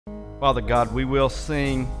Father God, we will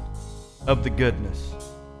sing of the goodness.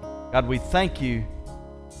 God, we thank you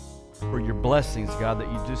for your blessings, God, that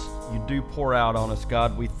you do pour out on us,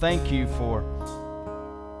 God. We thank you for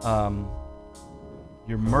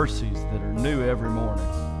your mercies that are new every morning.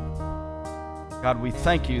 God, we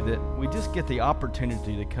thank you that we just get the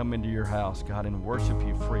opportunity to come into your house, God, and worship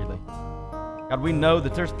you freely. God, we know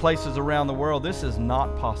that there's places around the world this is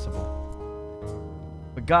not possible.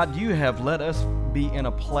 But God, you have let us be in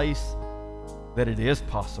a place that it is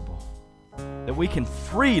possible, that we can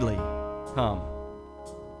freely come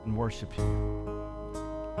and worship you.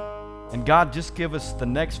 And God, just give us the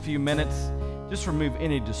next few minutes. Just remove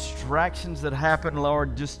any distractions that happen,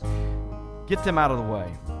 Lord. Just get them out of the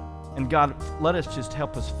way. And God, let us just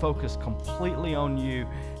help us focus completely on you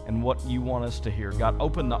and what you want us to hear. God,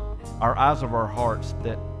 open our eyes of our hearts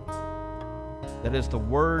that as the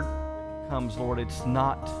word comes, Lord, it's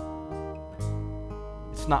not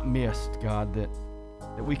missed, God, that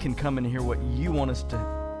we can come and hear what you want us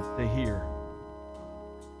to hear.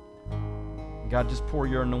 God, just pour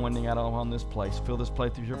your anointing out on this place. Fill this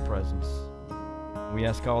place with your presence. We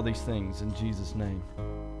ask all these things in Jesus' name.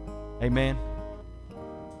 Amen.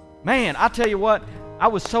 Man, I tell you what, I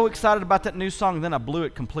was so excited about that new song, and then I blew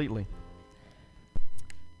it completely.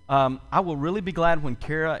 I will really be glad when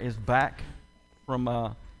Kara is back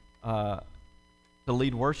from to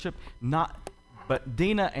lead worship. But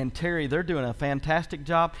Dina and Terry, they're doing a fantastic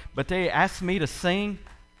job. But they asked me to sing,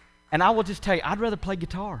 and I will just tell you, I'd rather play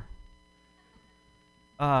guitar.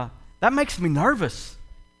 That makes me nervous.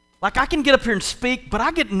 Like, I can get up here and speak, but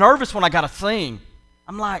I get nervous when I got to sing.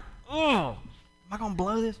 I'm like, oh, am I going to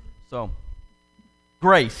blow this? So,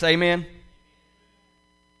 grace, amen.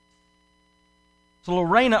 So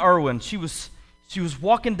Lorena Irwin, she was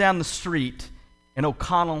walking down the street in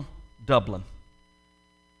O'Connell, Dublin.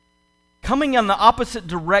 Coming in the opposite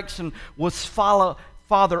direction was Father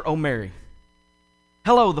O'Mary.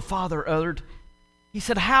 Hello, the father uttered. He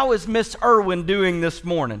said, how is Miss Irwin doing this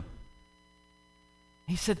morning?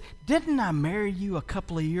 He said, didn't I marry you a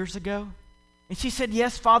couple of years ago? And she said,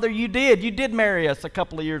 yes, Father, you did. You did marry us a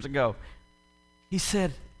couple of years ago. He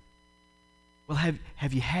said, well,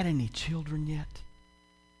 have you had any children yet?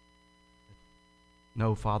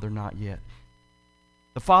 No, Father, not yet.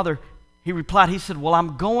 The father, he replied, he said, well,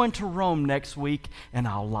 I'm going to Rome next week, and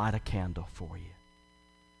I'll light a candle for you.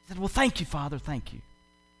 He said, well, thank you, Father, thank you.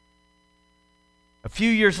 A few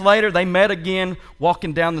years later, they met again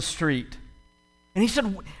walking down the street. And he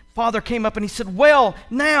said, Father came up and he said, well,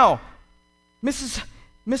 now, Mrs.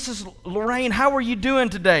 Lorraine, how are you doing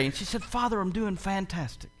today? And she said, Father, I'm doing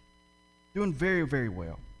fantastic. Doing very, very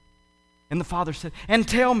well. And the father said, and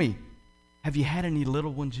tell me, have you had any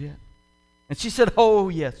little ones yet? And she said, oh,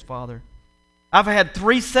 yes, Father. I've had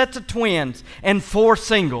 3 sets of twins and 4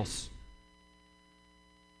 singles.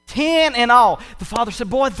 10 in all. The father said,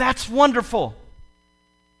 boy, that's wonderful.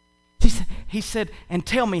 He said, and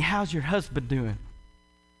tell me, how's your husband doing?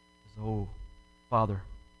 He said, oh, Father,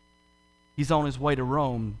 he's on his way to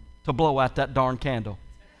Rome to blow out that darn candle.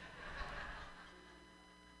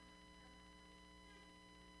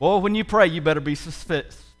 Well, when you pray, you better be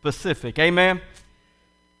specific. Amen?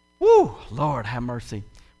 Woo, Lord, have mercy.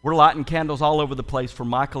 We're lighting candles all over the place for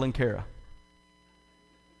Michael and Kara.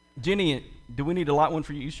 Jenny, do we need to light one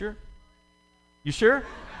for you? You sure? You sure?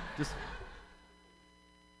 Just...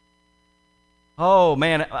 Oh,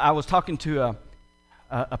 man, I was talking to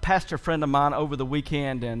a pastor friend of mine over the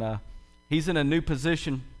weekend, and he's in a new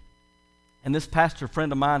position. And this pastor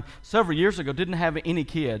friend of mine, several years ago, didn't have any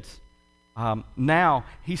kids. Now,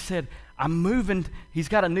 he said, I'm moving. He's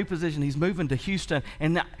got a new position. He's moving to Houston.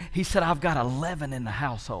 And he said, I've got 11 in the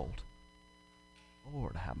household.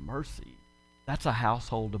 Lord, have mercy. That's a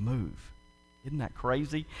household to move. Isn't that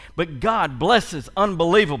crazy? But God blesses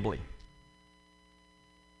unbelievably.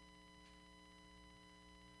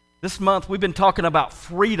 This month, we've been talking about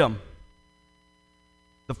freedom.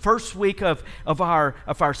 The first week of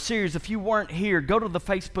our series, if you weren't here, go to the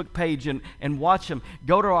Facebook page and watch them.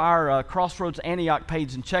 Go to our Crossroads Antioch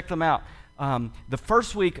page and check them out. The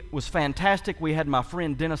first week was fantastic. We had my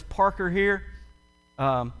friend Dennis Parker here.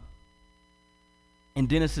 And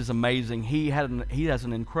Dennis is amazing. He has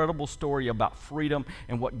an incredible story about freedom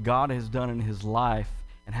and what God has done in his life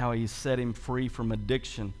and how he's set him free from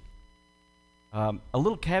addiction. A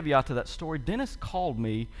little caveat to that story, Dennis called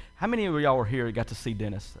me. How many of y'all were here and got to see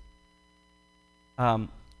Dennis?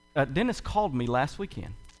 Dennis called me last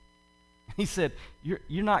weekend. He said, you're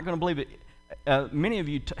not going to believe it. Many of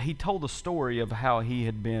you, he told the story of how he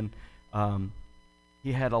had been,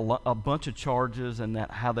 he had a bunch of charges and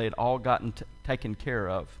how they had all gotten taken care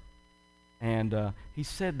of. And he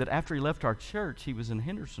said that after he left our church, he was in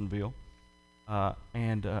Hendersonville,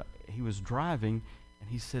 and he was driving, and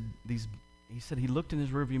he said he looked in his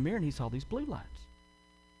rearview mirror and he saw these blue lights.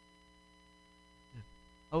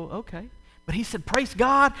 Oh, okay. But he said, praise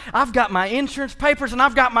God, I've got my insurance papers and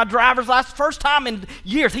I've got my driver's license. First time in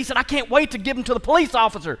years. He said, I can't wait to give them to the police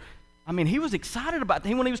officer. I mean, he was excited about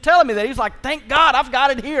it. When he was telling me that, he was like, thank God, I've got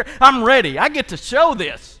it here. I'm ready. I get to show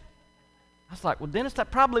this. I was like, well, Dennis,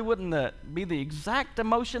 that probably wouldn't be the exact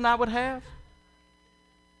emotion I would have.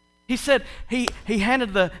 He said, he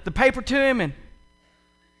handed the paper to him, and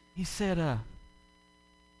he said, do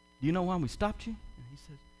you know why we stopped you? And he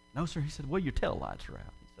said, no, sir. He said, well, your tail lights are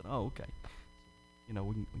out. He said, oh, okay. You know,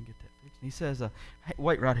 we can get that fixed. And he says, hey,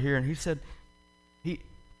 wait right here. And he said,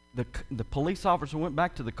 the police officer went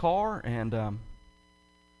back to the car, and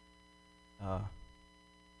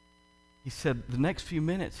he said the next few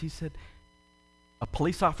minutes, he said, a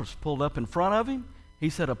police officer pulled up in front of him. He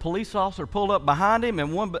said a police officer pulled up behind him,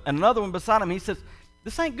 and another one beside him. He says,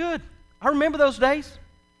 this ain't good. I remember those days.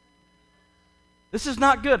 This is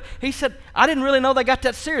not good. He said, I didn't really know they got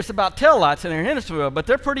that serious about taillights in Hendersonville, but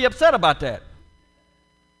they're pretty upset about that.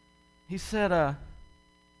 He said, and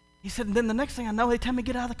then the next thing I know, they tell me to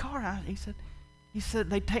get out of the car. He said,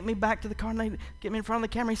 they take me back to the car and they get me in front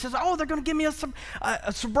of the camera. He says, oh, they're going to give me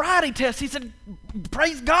a sobriety test. He said,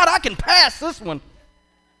 praise God, I can pass this one.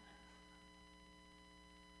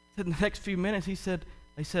 In the next few minutes, they said,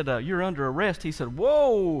 you're under arrest. He said,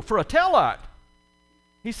 whoa, for a taillight.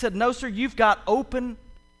 He said, no, sir, you've got open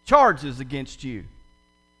charges against you.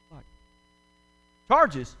 Like,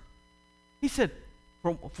 charges? He said,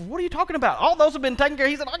 for what are you talking about? All those have been taken care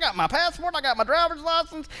of. He said, I got my passport, I got my driver's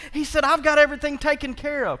license. He said, I've got everything taken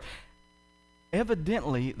care of.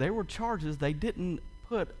 Evidently, there were charges they didn't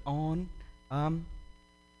put on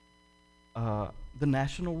the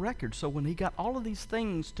national record. So when he got all of these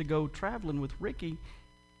things to go traveling with Ricky,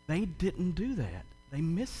 they didn't do that. They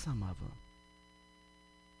missed some of them.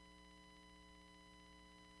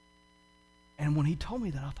 And when he told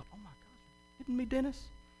me that, I thought, oh my gosh, are you kidding me, Dennis?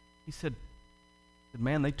 He said,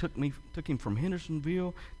 man, they took him from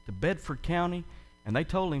Hendersonville to Bedford County, and they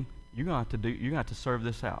told him, you're gonna have to serve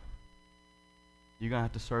this out. You're gonna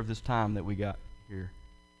have to serve this time that we got here.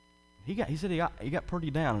 He said he got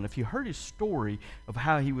pretty down, and if you heard his story of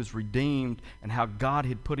how he was redeemed and how God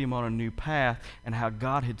had put him on a new path and how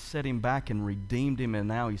God had set him back and redeemed him, and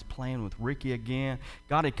now he's playing with Ricky again,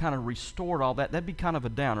 God had kind of restored all that. That'd be kind of a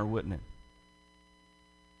downer, wouldn't it?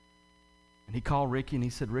 And he called Ricky and he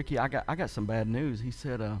said, Ricky, I got some bad news. He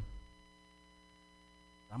said, I'm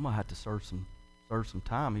gonna have to serve some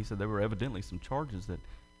time. He said there were evidently some charges that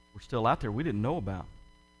were still out there we didn't know about.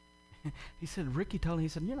 He said, Ricky told him, he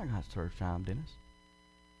said, you're not gonna have to serve time, Dennis.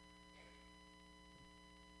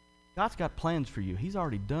 God's got plans for you. He's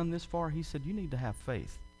already done this far. He said, you need to have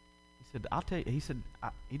faith. He said, I'll tell you, he said,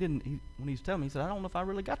 when he was telling me, he said, I don't know if I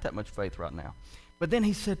really got that much faith right now. But then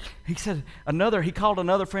he called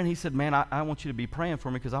another friend. He said, man, I want you to be praying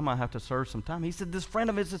for me because I might have to serve some time. He said, this friend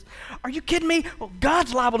of his says, are you kidding me? Well,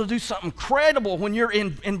 God's liable to do something incredible when you're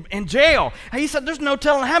in jail. And he said, there's no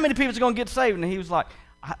telling how many people are going to get saved. And he was like,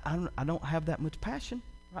 I don't have that much passion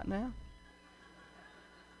right now.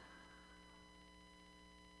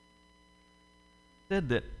 Said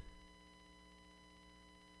that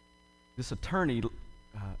this attorney,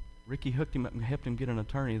 Ricky hooked him up and helped him get an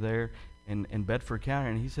attorney there in Bedford County,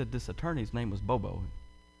 and he said this attorney's name was Bobo.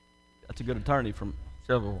 That's a good attorney from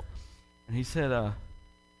several. And he said,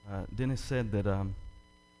 Dennis said that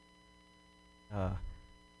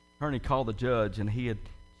attorney called the judge, and he had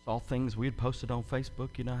saw things we had posted on Facebook.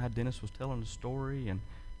 You know how Dennis was telling the story and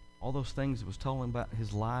all those things that was telling about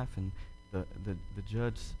his life, and the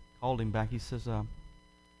judge called him back. He says, I'm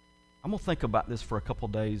going to think about this for a couple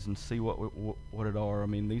days and see what it are. I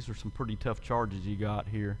mean, these are some pretty tough charges you got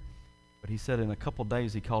here. But he said in a couple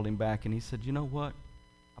days he called him back and he said, you know what?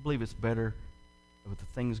 I believe it's better with the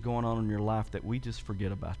things going on in your life that we just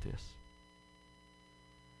forget about this.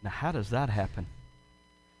 Now, how does that happen?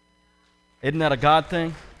 Isn't that a God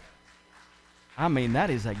thing? I mean,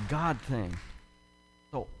 that is a God thing.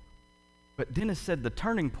 So, but Dennis said the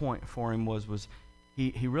turning point for him was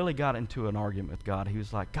he really got into an argument with God. He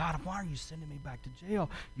was like, God, why are you sending me back to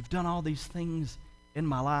jail? You've done all these things in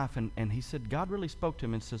my life. And he said, God really spoke to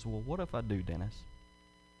him and says, well, what if I do, Dennis?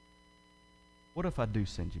 What if I do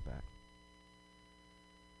send you back?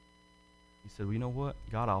 He said, well, you know what?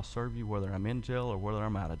 God, I'll serve you whether I'm in jail or whether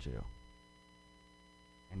I'm out of jail.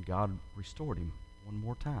 And God restored him one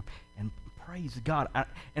more time. And praise God.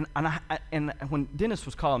 And when Dennis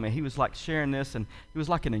was calling me, he was like sharing this, and it was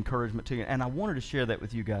like an encouragement to you. And I wanted to share that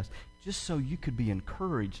with you guys, just so you could be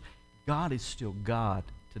encouraged. God is still God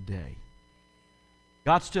today.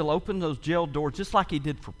 God still opened those jail doors just like he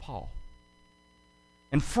did for Paul.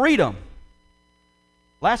 And freedom.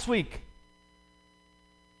 Last week,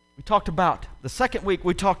 we talked about, the second week,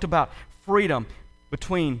 we talked about freedom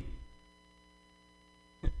between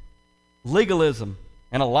legalism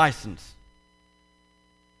and a license.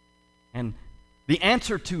 And the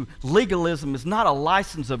answer to legalism is not a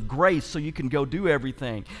license of grace so you can go do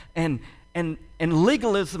everything. And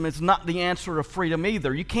legalism is not the answer to freedom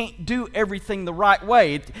either. You can't do everything the right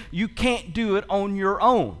way. You can't do it on your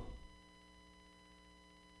own.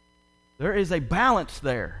 There is a balance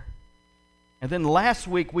there. And then last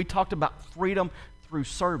week we talked about freedom through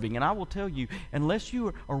serving. And I will tell you, unless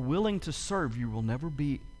you are willing to serve, you will never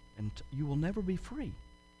be free.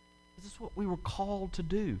 This is what we were called to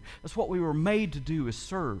do. That's what we were made to do, is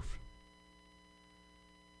serve.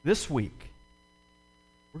 This week,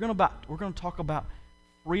 we're going to talk about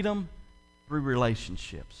freedom through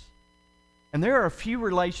relationships. And there are a few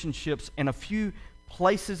relationships and a few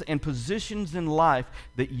places and positions in life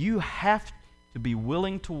that you have to be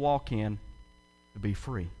willing to walk in to be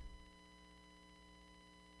free.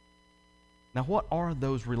 Now, what are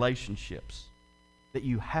those relationships that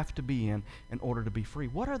you have to be in order to be free?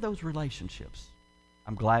 What are those relationships?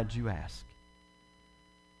 I'm glad you asked.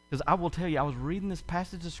 Because I will tell you, I was reading this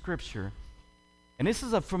passage of Scripture, and this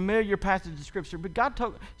is a familiar passage of Scripture, but God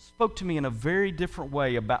spoke to me in a very different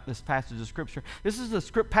way about this passage of Scripture. This is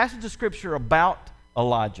a passage of Scripture about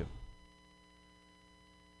Elijah.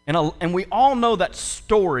 And we all know that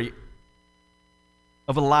story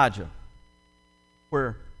of Elijah,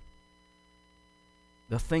 where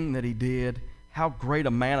the thing that he did, how great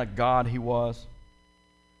a man of God he was.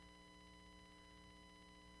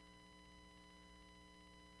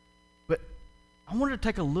 But I wanted to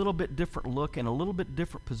take a little bit different look and a little bit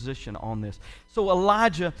different position on this. So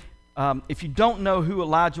Elijah, if you don't know who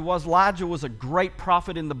Elijah was a great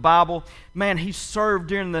prophet in the Bible. Man, he served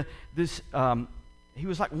during he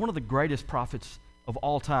was like one of the greatest prophets of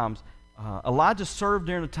all times. Elijah served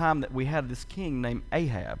during a time that we had this king named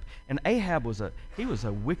Ahab, and Ahab was a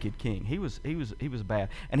wicked king. He was bad,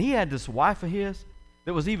 and he had this wife of his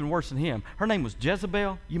that was even worse than him. Her name was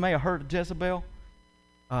Jezebel. You may have heard of Jezebel.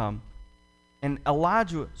 And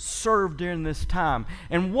Elijah served during this time.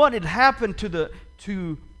 And what had happened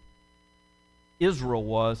to Israel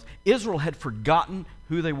was Israel had forgotten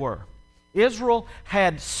who they were. Israel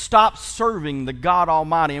had stopped serving the God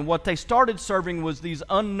Almighty, and what they started serving was these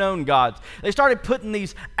unknown gods. They started putting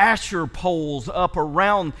these Asher poles up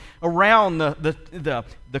around the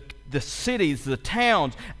cities, the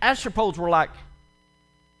towns. Asher poles were like,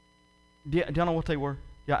 do you know what they were?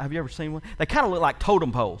 Yeah, have you ever seen one? They kind of look like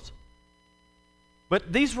totem poles.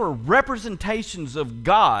 But these were representations of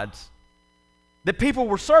gods that people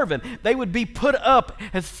were serving. They would be put up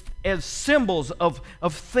as symbols of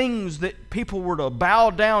things that people were to bow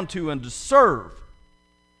down to and to serve.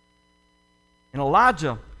 And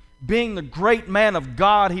Elijah, being the great man of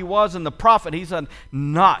God he was and the prophet, he said,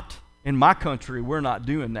 not in my country, we're not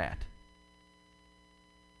doing that.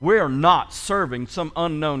 We are not serving some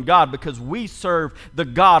unknown God, because we serve the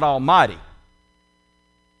God Almighty.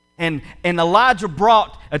 And Elijah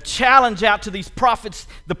brought a challenge out to these prophets,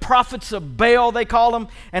 the prophets of Baal, they call them.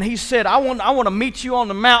 And he said, I want to meet you on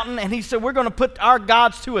the mountain. And he said, we're going to put our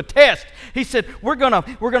gods to a test. He said, we're going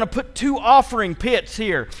to put 2 offering pits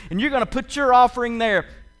here. And you're going to put your offering there.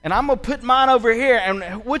 And I'm going to put mine over here.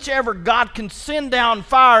 And whichever God can send down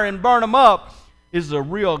fire and burn them up is the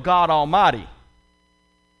real God Almighty.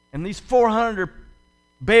 And these 400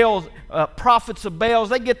 Baal, prophets of Baals,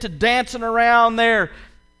 they get to dancing around there,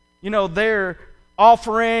 their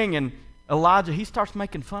offering, and Elijah, he starts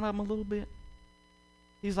making fun of them a little bit.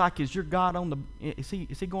 He's like, is your God is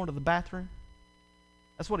he going to the bathroom?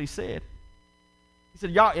 That's what he said. He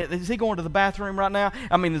said, y'all, is he going to the bathroom right now?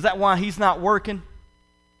 I mean, is that why he's not working?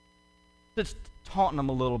 Just taunting them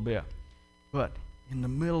a little bit. But in the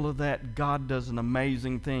middle of that, God does an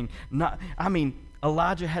amazing thing.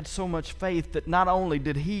 Elijah had so much faith that not only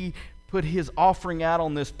did he put his offering out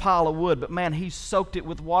on this pile of wood, but man, he soaked it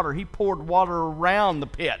with water. He poured water around the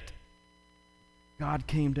pit. God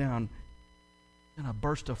came down, and a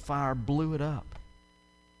burst of fire blew it up.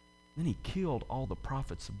 Then he killed all the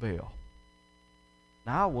prophets of Baal.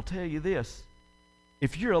 Now, I will tell you this.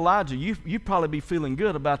 If you're Elijah, you'd probably be feeling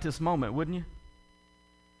good about this moment, wouldn't you?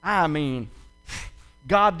 I mean,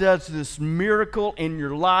 God does this miracle in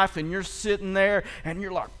your life, and you're sitting there, and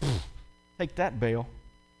you're like, take that, Baal.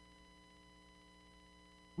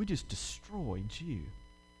 we just destroyed you.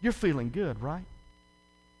 You're feeling good, right?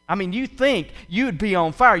 I mean, you think you'd be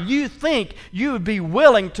on fire. You think you would be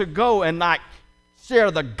willing to go and like share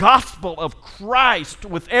the gospel of Christ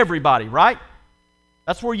with everybody, right?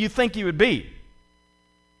 That's where you think you would be.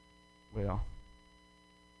 Well,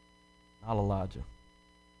 not Elijah.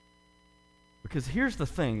 Because here's the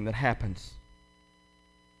thing that happens.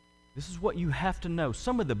 This is what you have to know.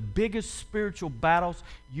 Some of the biggest spiritual battles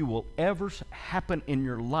you will ever happen in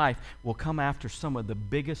your life will come after some of the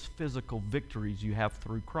biggest physical victories you have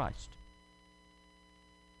through Christ.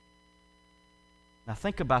 Now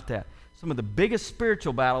think about that. Some of the biggest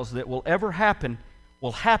spiritual battles that will ever happen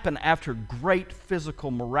will happen after great physical,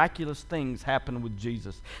 miraculous things happen with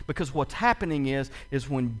Jesus. Because what's happening is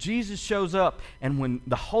when Jesus shows up and when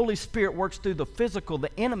the Holy Spirit works through the physical, the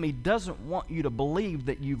enemy doesn't want you to believe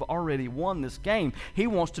that you've already won this game. He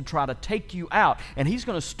wants to try to take you out, and he's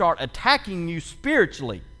going to start attacking you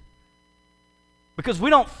spiritually. Because we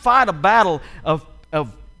don't fight a battle of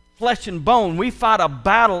flesh and bone. We fight a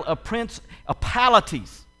battle of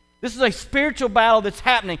principalities. This is a spiritual battle that's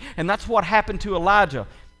happening, and that's what happened to Elijah.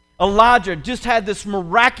 Elijah just had this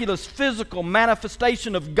miraculous physical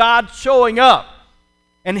manifestation of God showing up,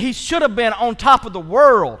 and he should have been on top of the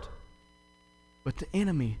world. But the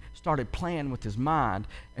enemy started playing with his mind,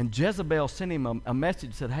 and Jezebel sent him a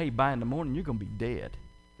message that said, hey, by in the morning you're going to be dead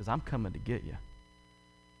because I'm coming to get you.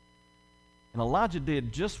 And Elijah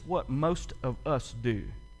did just what most of us do.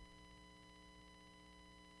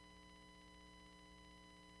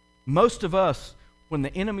 Most of us, when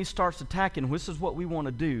the enemy starts attacking, this is what we want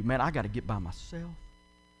to do. Man, I got to get by myself.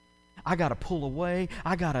 I got to pull away.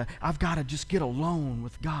 I've got to just get alone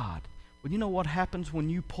with God. Well, you know what happens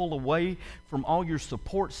when you pull away from all your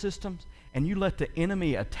support systems and you let the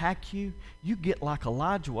enemy attack you? You get like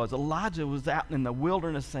Elijah was. Elijah was out in the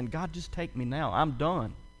wilderness saying, God, just take me now. I'm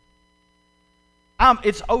done.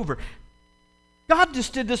 It's over. God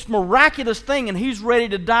just did this miraculous thing, and he's ready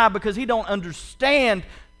to die because he don't understand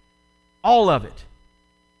all of it.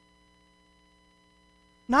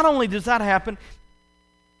 Not only does that happen,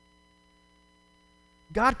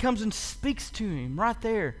 God comes and speaks to him right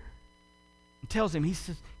there and tells him, he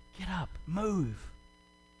says, get up, move.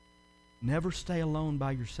 Never stay alone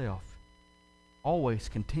by yourself. Always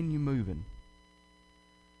continue moving.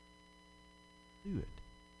 Do it.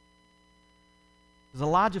 Because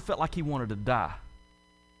Elijah felt like he wanted to die.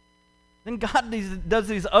 Then God does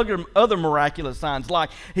these other miraculous signs,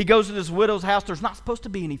 like he goes to this widow's house. There's not supposed to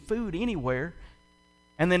be any food anywhere.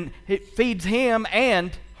 And then it feeds him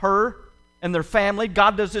and her and their family.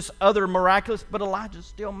 God does this other miraculous, but Elijah's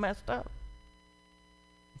still messed up.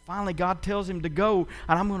 Finally, God tells him to go,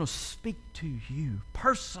 and I'm going to speak to you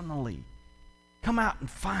personally. Come out and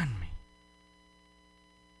find me.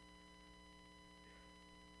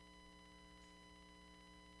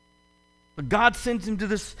 But God sends him to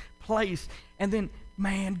this place, and then,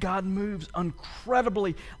 man, God moves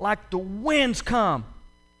incredibly, like the winds come.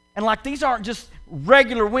 And like these aren't just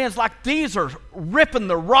regular winds, like these are ripping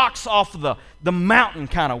the rocks off of the mountain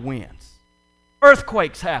kind of winds.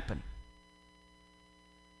 Earthquakes happen.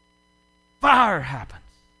 Fire happens.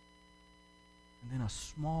 And then a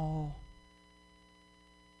small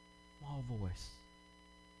voice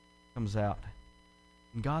comes out.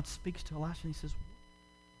 And God speaks to Elisha and he says,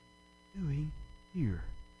 what are you doing here?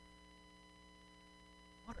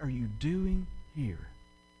 What are you doing here?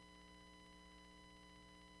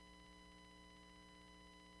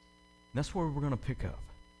 And that's where we're going to pick up.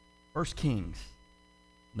 1 Kings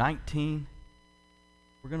 19.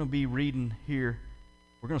 We're going to be reading here.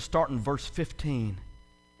 We're going to start in verse 15.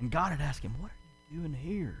 And God had asked him, what are you doing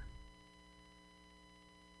here?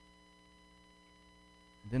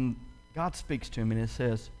 Then God speaks to him and it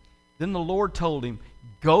says, then the Lord told him,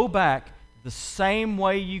 go back the same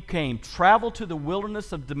way you came. Travel to the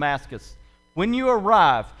wilderness of Damascus. When you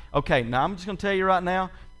arrive, okay, now I'm just going to tell you right now,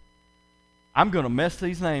 I'm going to mess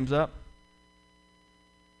these names up.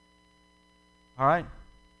 All right?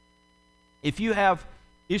 If you have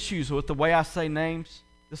issues with the way I say names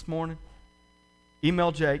this morning,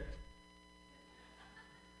 email Jake.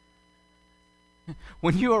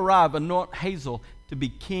 When you arrive, anoint Hazael to be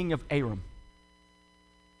king of Aram.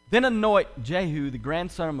 Then anoint Jehu, the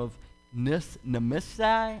grandson of Nimshi,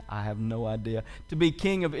 I have no idea, to be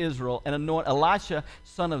king of Israel, and anoint Elisha,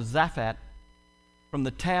 son of Zaphat, from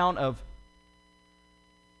the town of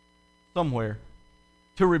somewhere,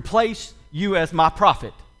 to replace you as my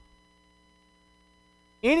prophet.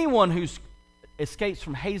 Anyone who escapes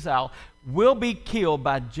from Hazael will be killed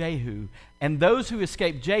by Jehu, and those who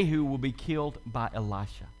escape Jehu will be killed by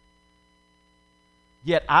Elisha.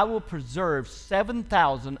 Yet I will preserve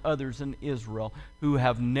 7,000 others in Israel who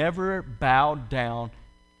have never bowed down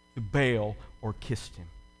to Baal or kissed him.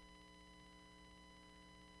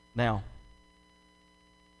 Now,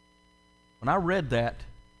 when I read that,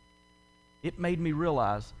 it made me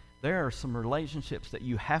realize there are some relationships that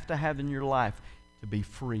you have to have in your life to be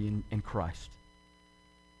free in Christ.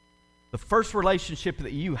 The first relationship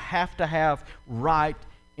that you have to have right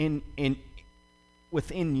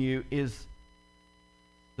within you is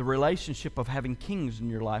the relationship of having kings in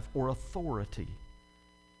your life or authority.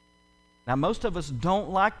 Now, most of us don't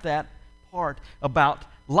like that part about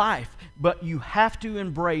life, but you have to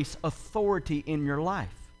embrace authority in your life.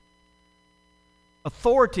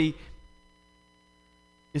 Authority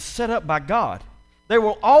is set up by God. There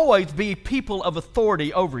will always be people of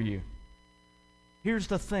authority over you. Here's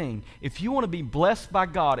the thing. If you want to be blessed by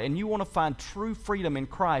God and you want to find true freedom in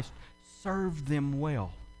Christ, serve them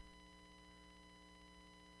well.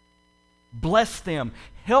 Bless them.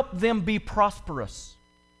 Help them be prosperous.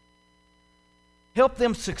 Help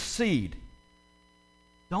them succeed.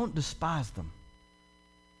 Don't despise them.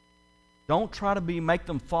 Don't try to make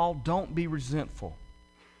them fall. Don't be resentful.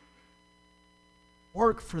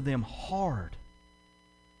 Work for them hard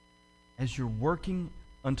as you're working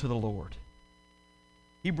unto the Lord.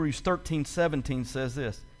 Hebrews 13:17 says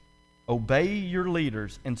this, obey your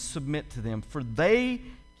leaders and submit to them, for they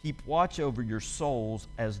keep watch over your souls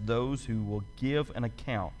as those who will give an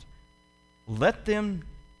account. Let them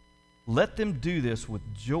do this with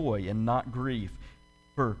joy and not grief,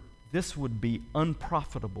 for this would be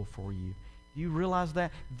unprofitable for you. Do you realize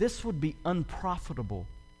that? This would be unprofitable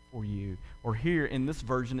for you. Or here in this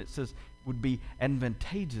version it says would be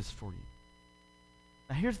advantageous for you.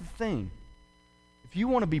 Now here's the thing. If you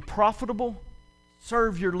want to be profitable,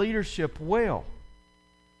 serve your leadership well.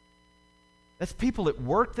 That's people at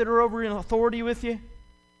work that are over in authority with you.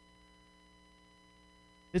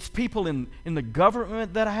 It's people in the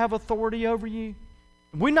government that have authority over you.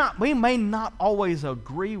 We may not always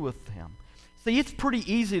agree with them. See, it's pretty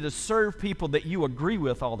easy to serve people that you agree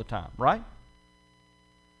with all the time, right?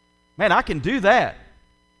 Man, I can do that.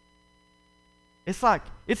 It's like,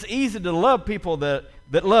 it's easy to love people that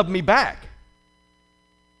love me back.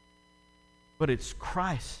 But it's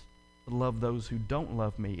Christ to love those who don't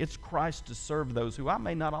love me. It's Christ to serve those who I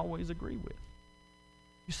may not always agree with.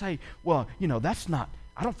 You say, well,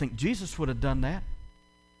 I don't think Jesus would have done that.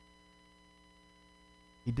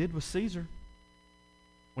 He did with Caesar.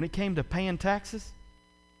 When it came to paying taxes,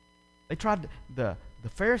 the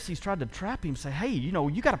Pharisees tried to trap him, say, hey,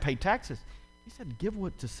 you got to pay taxes. He said, give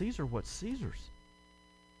to Caesar what's Caesar's.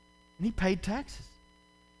 And he paid taxes.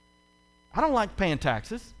 I don't like paying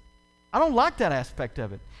taxes. I don't like that aspect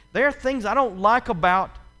of it. There are things I don't like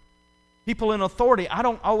about people in authority. I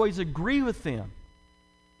don't always agree with them.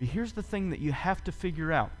 But here's the thing that you have to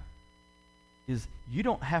figure out is you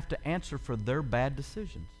don't have to answer for their bad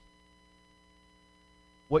decisions.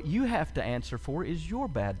 What you have to answer for is your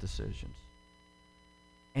bad decisions.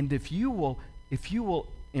 And if you will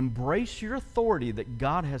embrace your authority that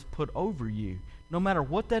God has put over you, no matter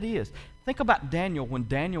what that is. Think about Daniel when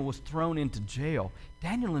Daniel was thrown into jail.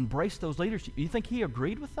 Daniel embraced those leadership. You think he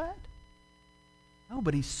agreed with that? No,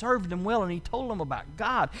 but he served them well, and he told them about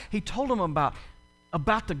God. He told them about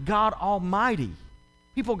the God Almighty.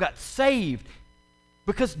 People got saved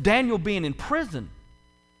because Daniel being in prison.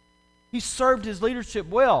 He served his leadership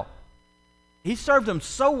well. He served them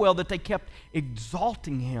so well that they kept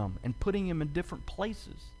exalting him and putting him in different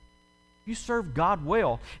places. If you serve God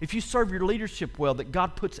well, if you serve your leadership well that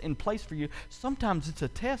God puts in place for you, sometimes it's a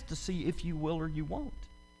test to see if you will or you won't.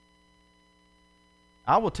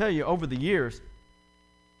 I will tell you over the years,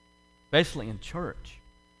 especially in church,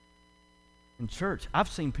 I've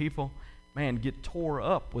seen people, get tore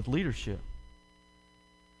up with leadership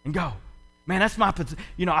and go, that's my position.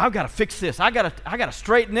 I've got to fix this. I got to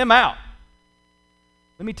straighten them out.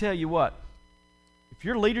 Let me tell you what. If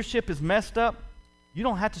your leadership is messed up, you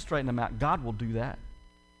don't have to straighten them out. God will do that.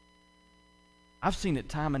 I've seen it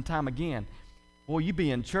time and time again. Boy, you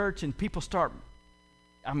be in church and people start,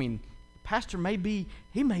 the pastor may be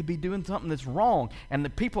doing something that's wrong, and the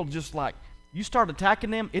people just you start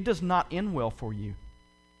attacking them, it does not end well for you.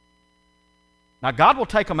 Now, God will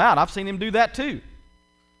take them out. I've seen him do that too.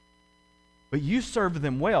 But you serve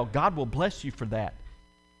them well. God will bless you for that.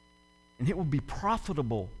 And it will be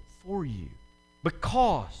profitable for you.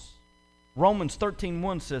 Because Romans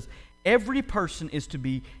 13:1 says, every person is to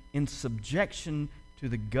be in subjection to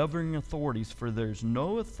the governing authorities, for there's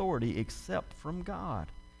no authority except from God.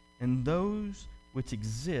 And those which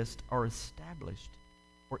exist are established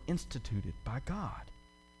or instituted by God.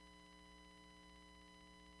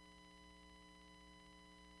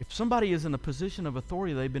 If somebody is in a position of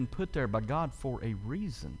authority, they've been put there by God for a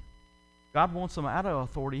reason. God wants them out of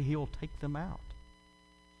authority, He'll take them out.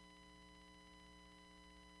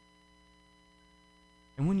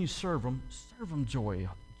 And when you serve them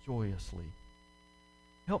joyously.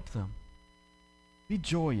 Help them. Be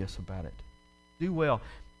joyous about it. Do well.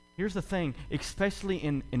 Here's the thing, especially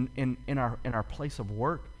in our place of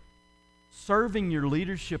work, serving your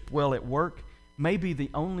leadership well at work may be the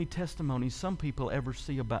only testimony some people ever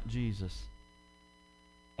see about Jesus.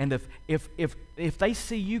 And if they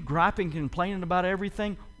see you griping, complaining about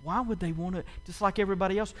everything, why would they want to, just like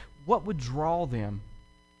everybody else, what would draw them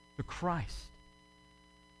to Christ?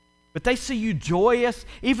 But they see you joyous,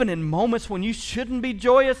 even in moments when you shouldn't be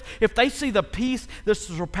joyous. If they see the peace that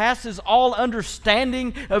surpasses all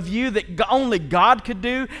understanding of you that only God could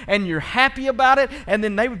do, and you're happy about it, and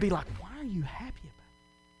then they would be like, why are you happy about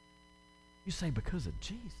it? You say, because of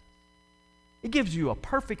Jesus. It gives you a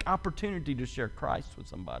perfect opportunity to share Christ with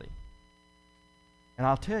somebody. And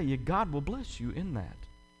I'll tell you, God will bless you in that.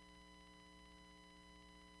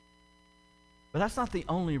 But that's not the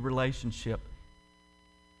only relationship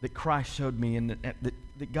that Christ showed me,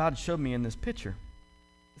 that God showed me in this picture.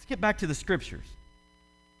 Let's get back to the Scriptures.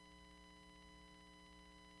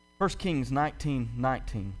 1 Kings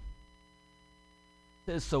 19:19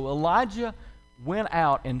 says, so Elijah went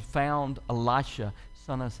out and found Elisha,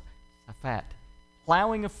 son of Shaphat,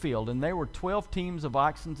 plowing a field, and there were 12 teams of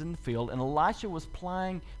oxen in the field, and Elisha was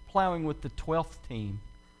plowing with the 12th team.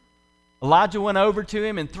 Elijah went over to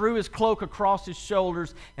him and threw his cloak across his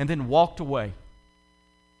shoulders and then walked away.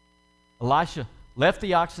 Elisha left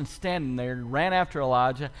the oxen standing there, ran after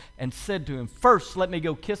Elijah, and said to him, first let me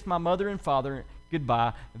go kiss my mother and father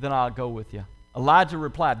goodbye, then I'll go with you. Elijah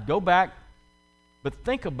replied, go back, but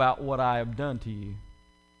think about what I have done to you.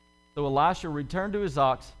 So Elisha returned to his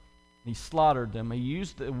ox, and he slaughtered them. He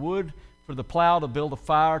used the wood for the plow to build a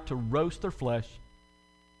fire to roast their flesh.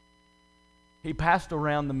 He passed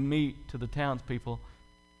around the meat to the townspeople,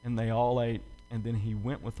 and they all ate, and then he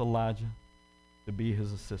went with Elijah to be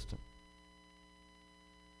his assistant.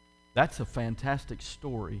 That's a fantastic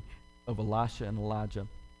story of Elisha and Elijah.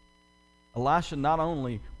 Elisha not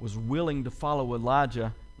only was willing to follow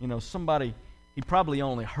Elijah, somebody he probably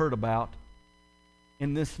only heard about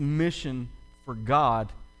in this mission for God,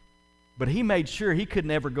 but he made sure he could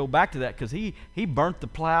never go back to that because he burnt the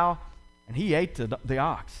plow and he ate the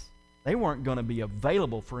ox. They weren't going to be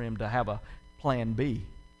available for him to have a plan B.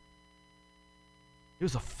 It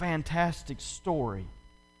was a fantastic story.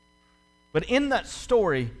 But in that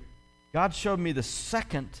story, God showed me the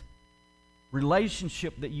second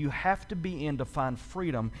relationship that you have to be in to find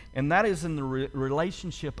freedom, and that is in the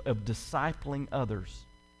relationship of discipling others.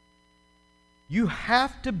 You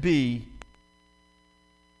have to be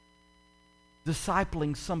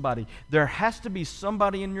discipling somebody. There has to be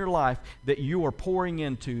somebody in your life that you are pouring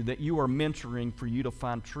into, that you are mentoring for you to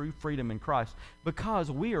find true freedom in Christ,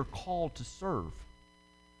 because we are called to serve.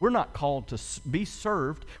 We're not called to be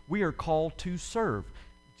served. We are called to serve.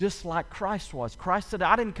 Just like Christ was. Christ said,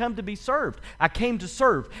 I didn't come to be served. I came to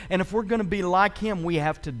serve. And if we're going to be like Him, we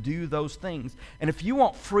have to do those things. And if you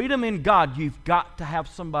want freedom in God, you've got to have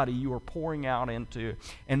somebody you are pouring out into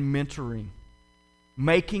and mentoring.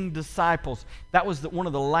 Making disciples. That was one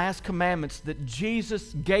of the last commandments that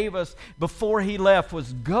Jesus gave us before He left,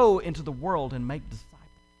 was go into the world and make disciples.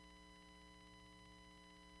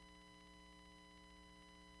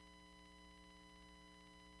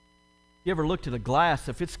 You ever looked at a glass?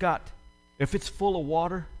 If it's full of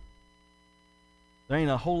water, there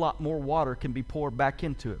ain't a whole lot more water can be poured back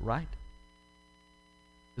into it, right?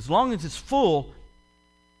 As long as it's full,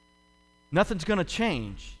 nothing's going to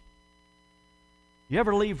change. You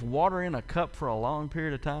ever leave water in a cup for a long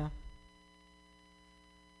period of time?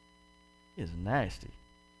 It's nasty.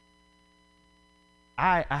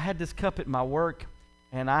 I had this cup at my work,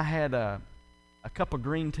 and I had a cup of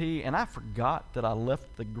green tea, and I forgot that I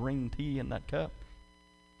left the green tea in that cup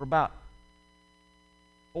for about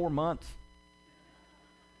 4 months.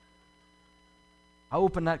 I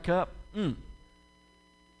opened that cup.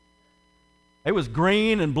 It was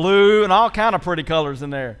green and blue and all kind of pretty colors in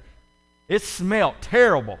there. It smelled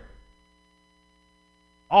terrible.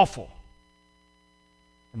 Awful.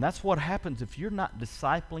 And that's what happens if you're not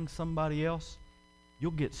discipling somebody else.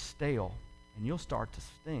 You'll get stale and you'll start to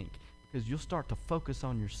stink. Because you'll start to focus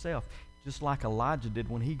on yourself, just like Elijah did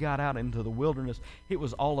when he got out into the wilderness. It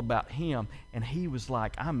was all about him, and he was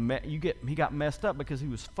like, he got messed up because he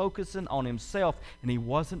was focusing on himself, and he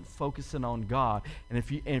wasn't focusing on God. And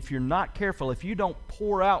if you're not careful, if you don't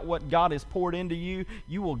pour out what God has poured into you,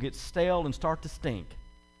 you will get stale and start to stink.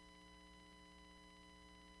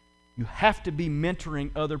 You have to be mentoring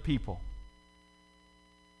other people.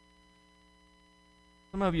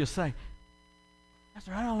 Some of you say,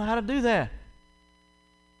 Pastor, I don't know how to do that.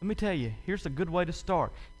 Let me tell you, here's a good way to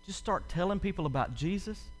start. Just start telling people about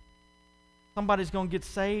Jesus. Somebody's going to get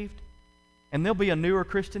saved, and they'll be a newer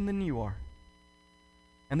Christian than you are.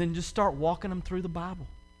 And then just start walking them through the Bible.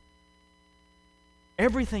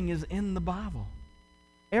 Everything is in the Bible.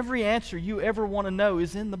 Every answer you ever want to know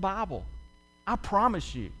is in the Bible. I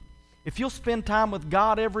promise you. If you'll spend time with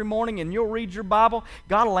God every morning and you'll read your Bible,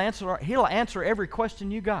 God will answer. He'll answer every question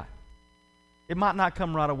you got. It might not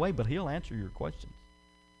come right away, but He'll answer your questions.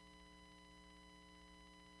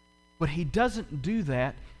 But He doesn't do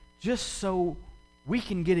that just so we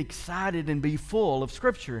can get excited and be full of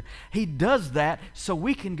Scripture. He does that so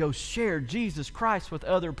we can go share Jesus Christ with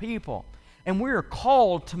other people. And we are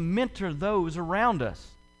called to mentor those around us.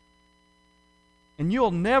 And you'll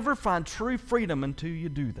never find true freedom until you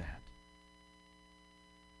do that.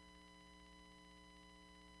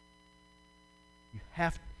 You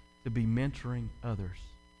have to be mentoring others.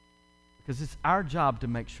 Because it's our job to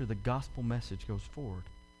make sure the gospel message goes forward.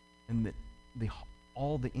 And that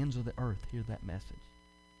all the ends of the earth hear that message.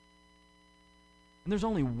 And there's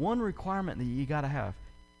only one requirement that you got to have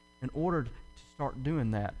in order to start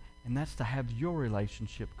doing that, and that's to have your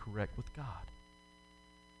relationship correct with God.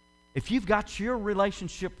 If you've got your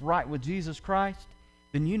relationship right with Jesus Christ,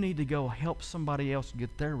 then you need to go help somebody else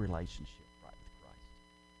get their relationship right with Christ.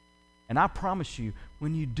 And I promise you,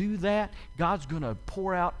 when you do that, God's going to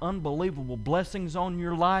pour out unbelievable blessings on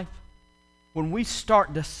your life. When we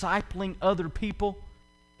start discipling other people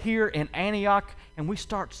here in Antioch and we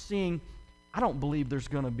start seeing, I don't believe there's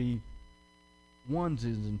going to be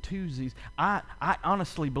onesies and twosies. I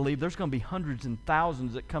honestly believe there's going to be hundreds and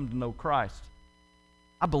thousands that come to know Christ.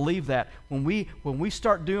 I believe that. When we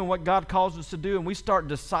start doing what God calls us to do and we start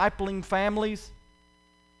discipling families,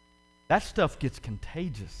 that stuff gets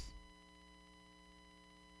contagious.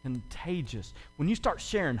 Contagious. When you start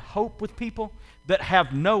sharing hope with people that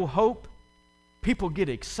have no hope, people get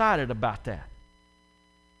excited about that.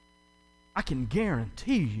 I can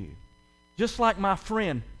guarantee you, just like my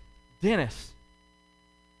friend Dennis,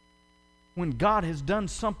 when God has done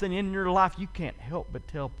something in your life, you can't help but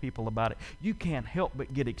tell people about it. You can't help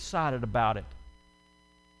but get excited about it.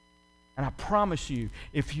 And I promise you,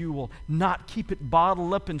 if you will not keep it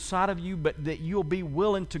bottled up inside of you, but that you'll be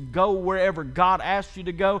willing to go wherever God asks you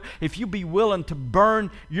to go, if you be willing to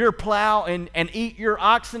burn your plow and eat your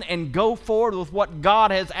oxen and go forward with what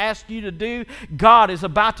God has asked you to do, God is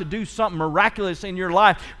about to do something miraculous in your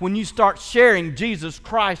life when you start sharing Jesus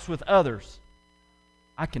Christ with others.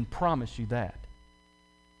 I can promise you that.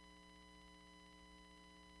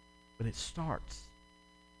 But it starts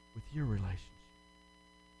with your relationship.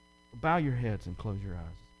 Bow your heads and close your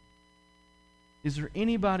eyes. Is there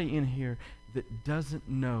anybody in here that doesn't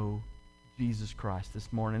know Jesus Christ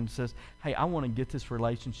this morning and says, hey, I want to get this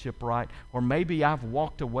relationship right, or maybe I've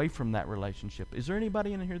walked away from that relationship? Is there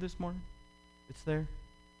anybody in here this morning that's there?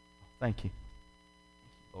 Thank you.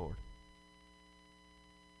 Thank you, Lord.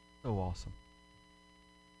 So awesome.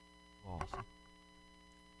 Awesome.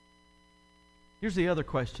 Here's the other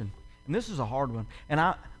question, and this is a hard one,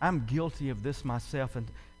 and I'm guilty of this myself,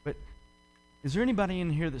 but is there anybody in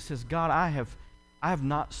here that says, God, I have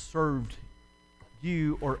not served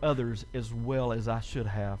you or others as well as I should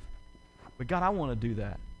have, but God, I want to do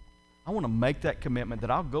that. I want to make that commitment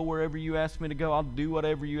that I'll go wherever you ask me to go, I'll do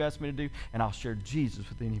whatever you ask me to do, and I'll share Jesus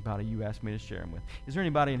with anybody you ask me to share him with. Is there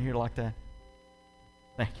anybody in here like that?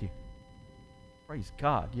 Thank you. Praise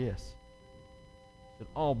God, yes.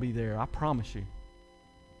 It'll all be there, I promise you.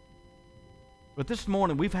 But this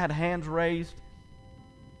morning, we've had hands raised.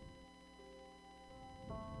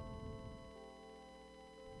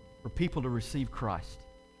 For people to receive Christ.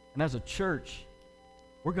 And as a church,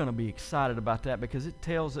 we're going to be excited about that because it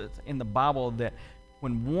tells us in the Bible that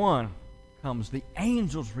when one comes, the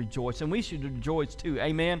angels rejoice, and we should rejoice too.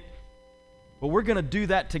 Amen? But we're going to do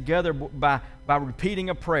that together by repeating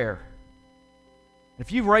a prayer.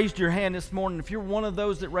 If you've raised your hand this morning, if you're one of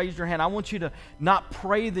those that raised your hand, I want you to not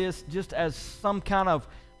pray this just as some kind of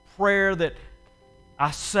prayer that I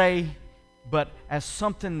say, but as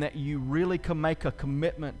something that you really can make a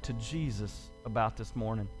commitment to Jesus about this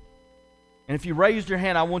morning. And if you raised your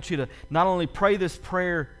hand, I want you to not only pray this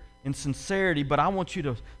prayer in sincerity, but I want you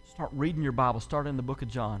to start reading your Bible. Start in the book of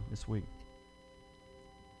John this week.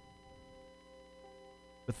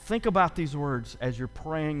 But think about these words as you're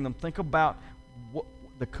praying them. Think about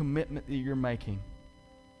the commitment that you're making.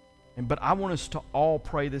 But I want us to all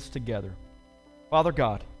pray this together. Father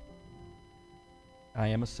God, I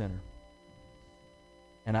am a sinner.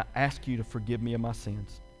 and I ask you to forgive me of my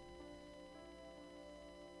sins.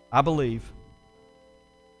 I believe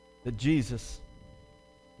that Jesus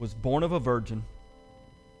was born of a virgin,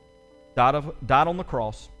 died on the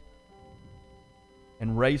cross,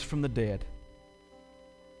 and raised from the dead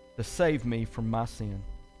to save me from my sin.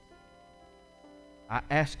 I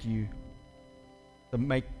ask you to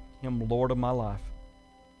make him Lord of my life,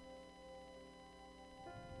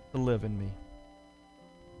 to live in me.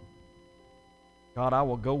 God, I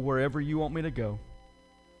will go wherever you want me to go,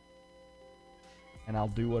 and I'll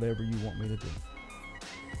do whatever you want me to do.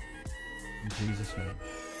 In Jesus' name,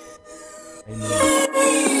 amen.